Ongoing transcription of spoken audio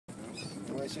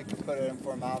wish you could put it in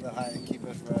formaldehyde and keep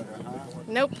it forever, huh?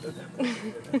 Nope.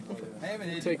 I have an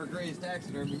agent for Gray's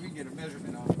taxidermy. We can get a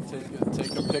measurement on it.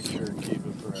 Take a picture and keep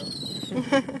it forever.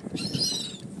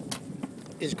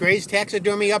 Is Gray's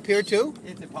taxidermy up here too?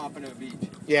 It's at Pompano Beach.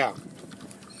 Yeah.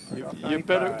 You're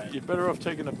better off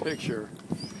taking a picture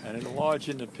and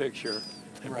enlarging the picture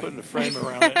and putting a frame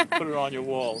around it and put it on your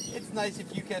wall. It's nice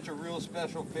if you catch a real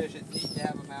special fish. It's neat to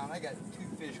have a mount. I got 2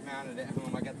 fish mounted at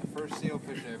home. I got the first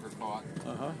sailfish I ever caught.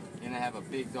 And I have a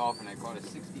big dolphin. I caught a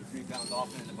 63-pound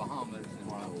dolphin in the Bahamas.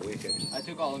 And I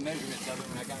took all the measurements of it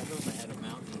when I got home. I had a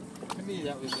mount. To me,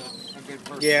 that was a good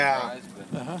first surprise.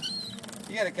 But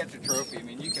you got to catch a trophy. I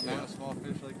mean, you can mount a small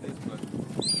fish like this, but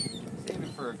save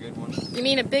it for a good one. You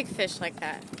mean a big fish like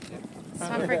that? Yeah.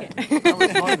 Let's not forget. That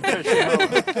was one fish.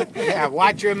 Yeah,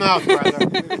 watch your mouth, brother.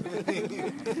 And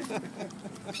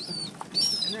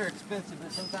they're expensive,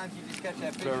 but sometimes you just catch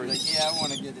that fish and like, yeah, I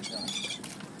want to get it done.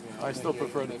 I still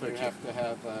prefer the picture. You have to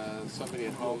have somebody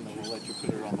at home that will let you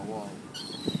put it on the wall.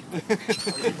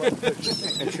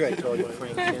 That's right, told you,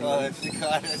 Frank Finland. Well, if you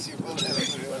caught us, you will never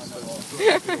put it on the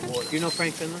wall. Do you know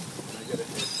Frank Finland? I get it.